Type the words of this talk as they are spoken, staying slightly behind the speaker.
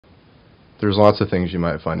There's lots of things you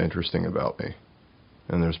might find interesting about me,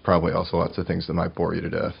 and there's probably also lots of things that might bore you to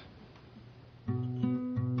death.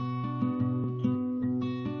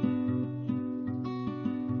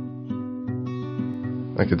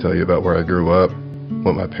 I could tell you about where I grew up,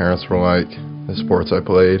 what my parents were like, the sports I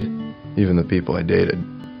played, even the people I dated.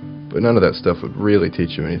 But none of that stuff would really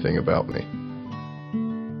teach you anything about me.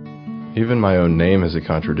 Even my own name is a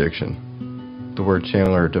contradiction. The word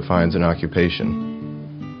Chandler defines an occupation,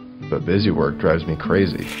 but busy work drives me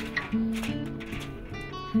crazy.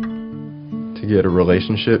 To get a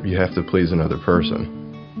relationship, you have to please another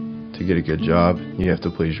person. To get a good job, you have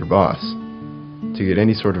to please your boss. To get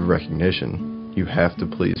any sort of recognition, you have to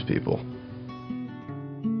please people.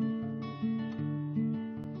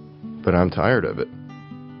 But I'm tired of it.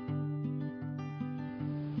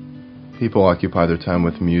 People occupy their time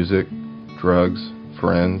with music, drugs,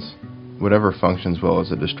 friends, whatever functions well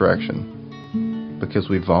as a distraction, because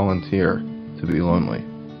we volunteer to be lonely.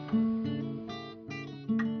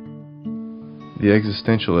 The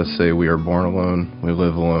existentialists say we are born alone, we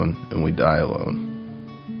live alone, and we die alone.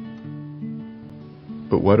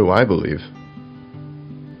 But what do I believe?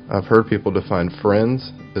 I've heard people define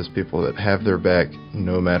friends as people that have their back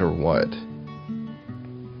no matter what.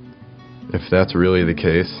 If that's really the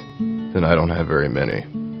case, then I don't have very many.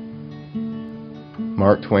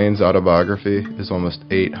 Mark Twain's Autobiography is almost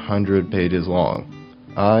 800 pages long.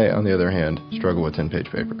 I, on the other hand, struggle with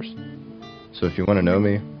 10-page papers. So if you want to know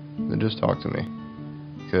me, then just talk to me,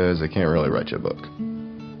 because I can't really write you a book.